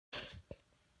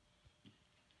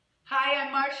Hi,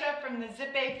 I'm Marsha from the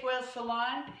ZipA Foil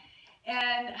Salon,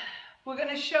 and we're going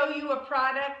to show you a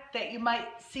product that you might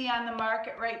see on the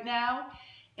market right now,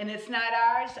 and it's not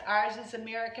ours. Ours is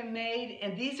American made,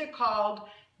 and these are called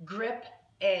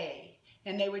GripA,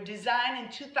 and they were designed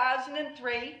in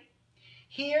 2003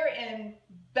 here in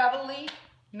Beverly,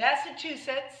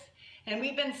 Massachusetts, and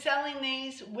we've been selling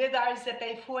these with our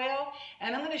ZipA Foil,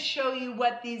 and I'm going to show you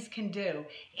what these can do.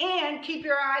 And keep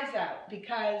your eyes out,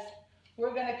 because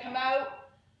we're going to come out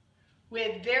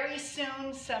with very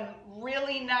soon some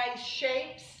really nice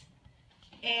shapes,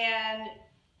 and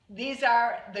these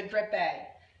are the GripA.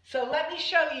 So let me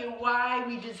show you why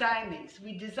we designed these.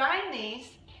 We designed these,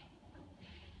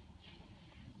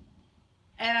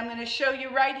 and I'm going to show you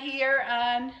right here.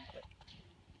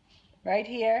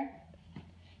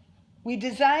 We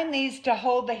designed these to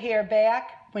hold the hair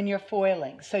back when you're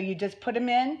foiling. So you just put them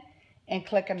in and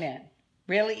click them in.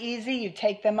 Really easy. You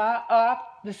take them off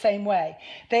the same way.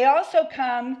 They also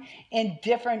come in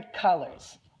different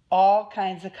colors, all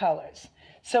kinds of colors.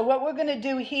 So what we're going to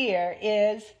do here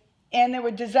is, and they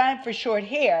were designed for short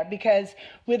hair, because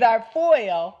with our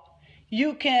foil,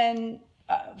 you can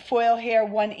foil hair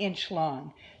 1 inch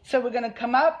long. So we're going to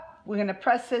come up, we're going to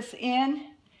press this in,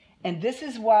 and this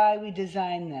is why we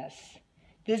designed this.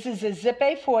 This is a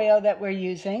ZipA foil that we're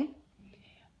using.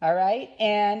 All right,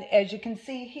 and as you can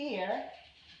see here,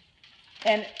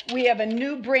 and we have a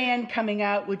new brand coming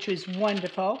out, which is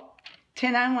wonderful.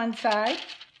 Tin on one side,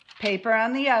 paper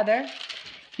on the other.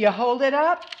 You hold it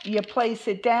up, you place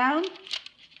it down,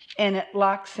 and it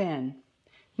locks in.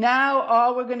 Now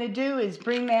all we're going to do is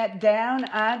bring that down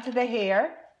onto the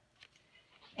hair,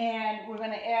 and we're going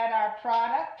to add our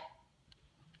product.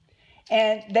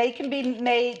 And they can be,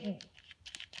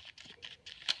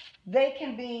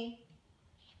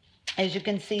 as you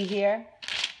can see here,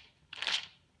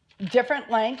 different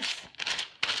lengths.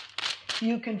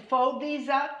 You can fold these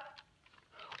up,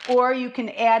 or you can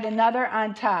add another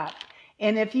on top.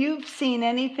 And if you've seen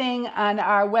anything on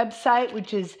our website,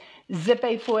 which is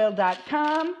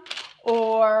zipafoil.com,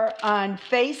 or on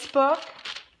Facebook,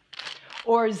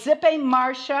 or ZipA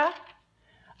Marsha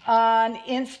on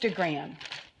Instagram.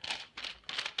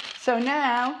 So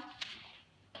now,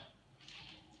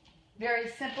 very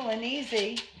simple and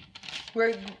easy.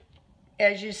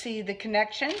 As you see the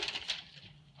connection,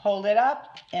 hold it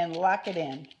up and lock it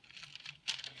in.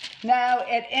 Now,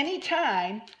 at any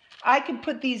time, I can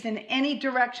put these in any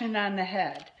direction on the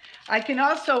head. I can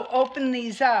also open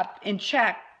these up and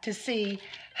check to see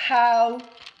how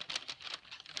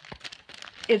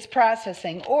it's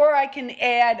processing, or I can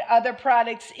add other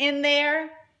products in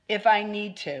there if I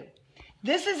need to.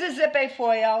 This is a ZipA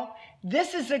foil.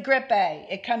 This is a GripA.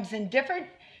 It comes in different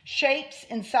shapes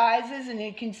and sizes, and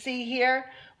you can see here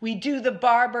we do the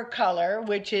barber color,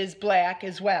 which is black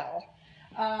as well.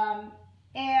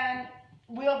 And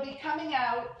we'll be coming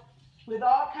out with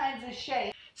all kinds of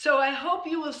shapes. So I hope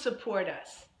you will support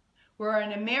us. We're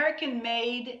an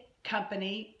American-made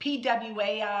company,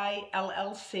 PWAI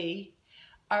LLC.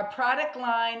 Our product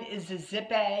line is the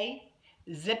ZipA,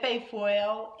 ZipA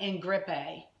Foil, and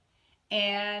GripA.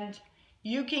 And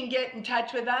you can get in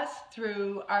touch with us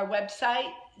through our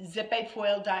website,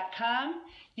 zipafoil.com.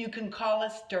 You can call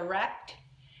us direct,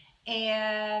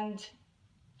 and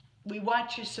we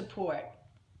want your support.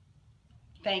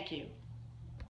 Thank you.